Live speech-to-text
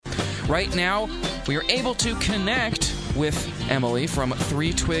right now we are able to connect with Emily from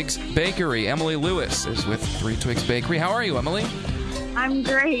Three Twigs Bakery. Emily Lewis is with Three Twigs Bakery. How are you, Emily? I'm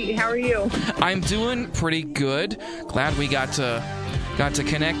great. How are you? I'm doing pretty good. Glad we got to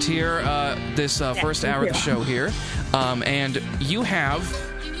connect here this first hour of the show here. And you have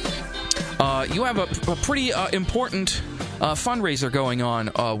a pretty important fundraiser going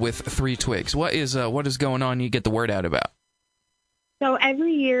on with Three Twigs. What is going on? You get the word out about. So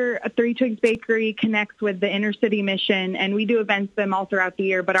every year, Three Twigs Bakery connects with the Inner City Mission, and we do events with them all throughout the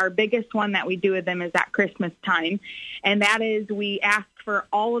year. But our biggest one that we do with them is at Christmas time, and that is we ask for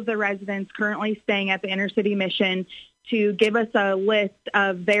all of the residents currently staying at the Inner City Mission to give us a list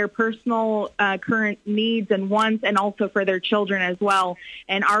of their personal current needs and wants, and also for their children as well.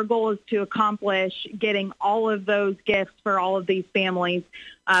 And our goal is to accomplish getting all of those gifts for all of these families.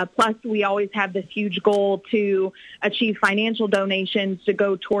 Plus, we always have this huge goal to achieve financial donations to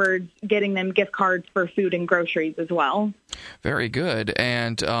go towards getting them gift cards for food and groceries as well. Very good.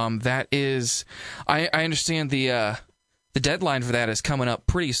 And that is, I understand the deadline for that is coming up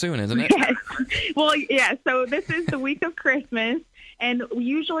pretty soon, isn't it? Yes. Well, yeah. So this is the week of Christmas, and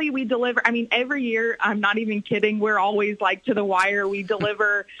usually we deliver. I mean, every year, I'm not even kidding. We're always like to the wire. We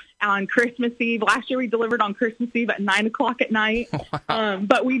deliver on Christmas Eve. Last year we delivered on Christmas Eve at 9:00 at night. Wow.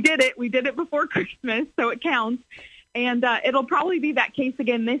 But we did it. We did it before Christmas, so it counts. And it'll probably be that case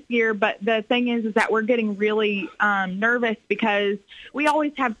again this year. But the thing is that we're getting really nervous because we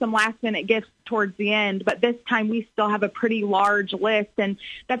always have some last-minute gifts towards the end. But this time we still have a pretty large list. And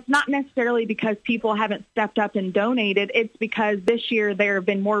that's not necessarily because people haven't stepped up and donated. It's because this year there have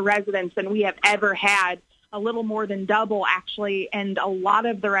been more residents than we have ever had. A little more than double, actually, and a lot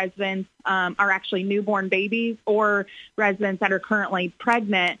of the residents are actually newborn babies or residents that are currently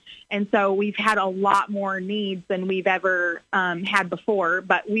pregnant, and so we've had a lot more needs than we've ever had before,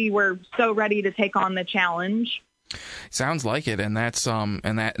 but we were so ready to take on the challenge. Sounds like it, and that's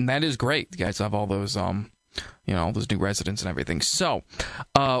and that is great. You guys have all those all those new residents and everything. So,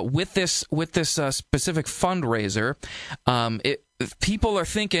 with this specific fundraiser, if people are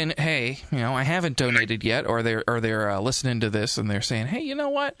thinking, hey, I haven't donated yet, or they're listening to this and they're saying, hey, you know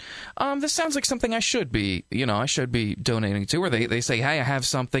what, this sounds like something I should be donating to, or they say, hey, I have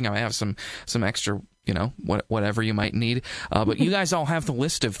something, I have some extra, whatever you might need. But you guys all have the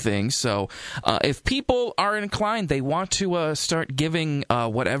list of things. So if people are inclined, they want to start giving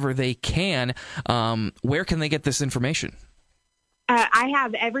whatever they can, where can they get this information? I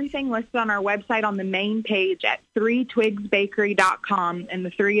have everything listed on our website on the main page at threetwigsbakery.com, and the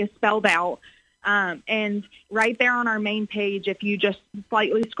 3 is spelled out. And right there on our main page, if you just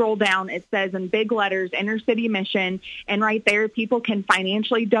slightly scroll down, it says in big letters, Inner City Mission. And right there, people can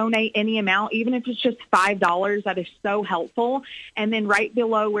financially donate any amount, even if it's just $5. That is so helpful. And then right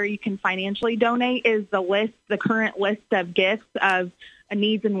below where you can financially donate is the current list of gifts of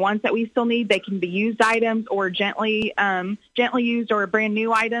needs and wants that we still need. They can be used items or gently used or brand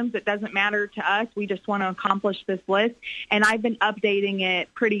new items. It doesn't matter to us. We just want to accomplish this list. And I've been updating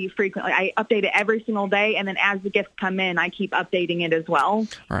it pretty frequently. I update it every single day, and then as the gifts come in, I keep updating it as well.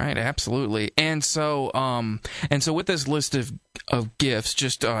 Right, absolutely. And so with this list of gifts,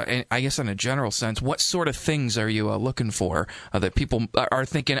 just I guess in a general sense, what sort of things are you looking for that people are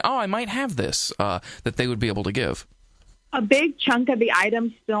thinking, oh, I might have this, that they would be able to give? A big chunk of the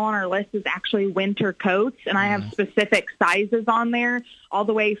items still on our list is actually winter coats, and I have specific sizes on there, all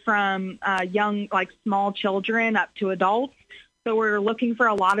the way from young, like small children, up to adults. So we're looking for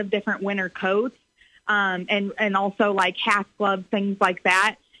a lot of different winter coats, and also like hats, gloves, things like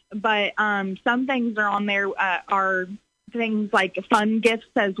that. But some things are on there are things like fun gifts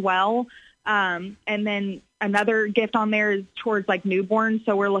as well. And then another gift on there is towards like newborns.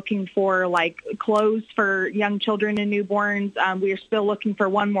 So we're looking for like clothes for young children and newborns. We are still looking for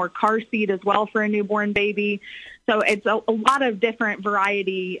one more car seat as well for a newborn baby. So it's a lot of different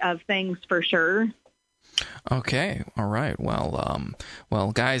variety of things for sure. Okay, all right.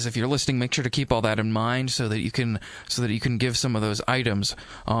 Well, guys, if you're listening, make sure to keep all that in mind so that you can give some of those items,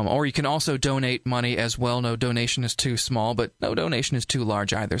 or you can also donate money as well. No donation is too small, but no donation is too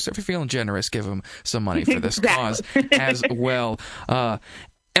large either. So if you're feeling generous, give them some money for this cause as well.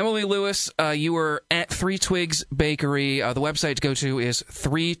 Emily Lewis, you were at Three Twigs Bakery. The website to go to is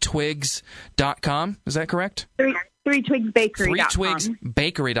threetwigs.com. Is that correct? 3twigsbakery.com. 3 Twigs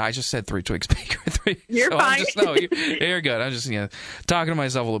Bakery. I just said 3 Twigs Bakery. You're fine. You're good. I'm just talking to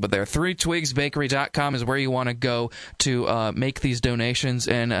myself a little bit there. 3twigsbakery.com is where you want to go to make these donations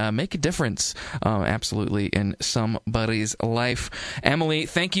and make a difference, absolutely, in somebody's life. Emily,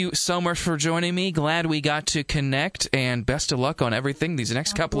 thank you so much for joining me. Glad we got to connect, and best of luck on everything these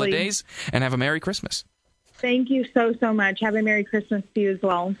next couple of days, and have a Merry Christmas. Thank you so much. Have a Merry Christmas to you as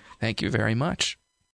well. Thank you very much.